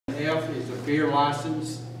F is a beer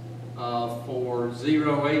license for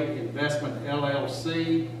 08 Investment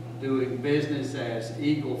LLC, doing business as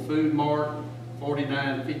Eagle Food Mart,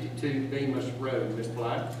 4952 Bemiss Road. Ms.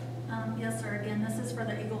 Black? Yes, sir. Again, this is for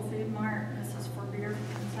the Eagle Food Mart. This is for beer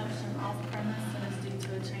consumption off premise and is due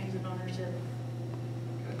to a change of ownership.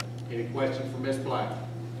 Okay. Any questions for Ms. Black?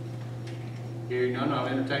 Hearing none, I'll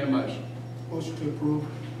entertain a motion. Motion to approve.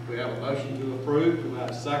 We have a motion to approve. Do we have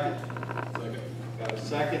a second? Second. Got a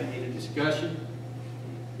second. Any discussion?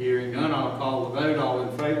 Hearing none, I'll call the vote. All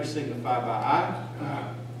in favor signify by aye.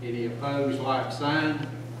 Aye. Any opposed, like sign.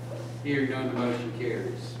 Hearing none, the motion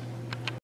carries.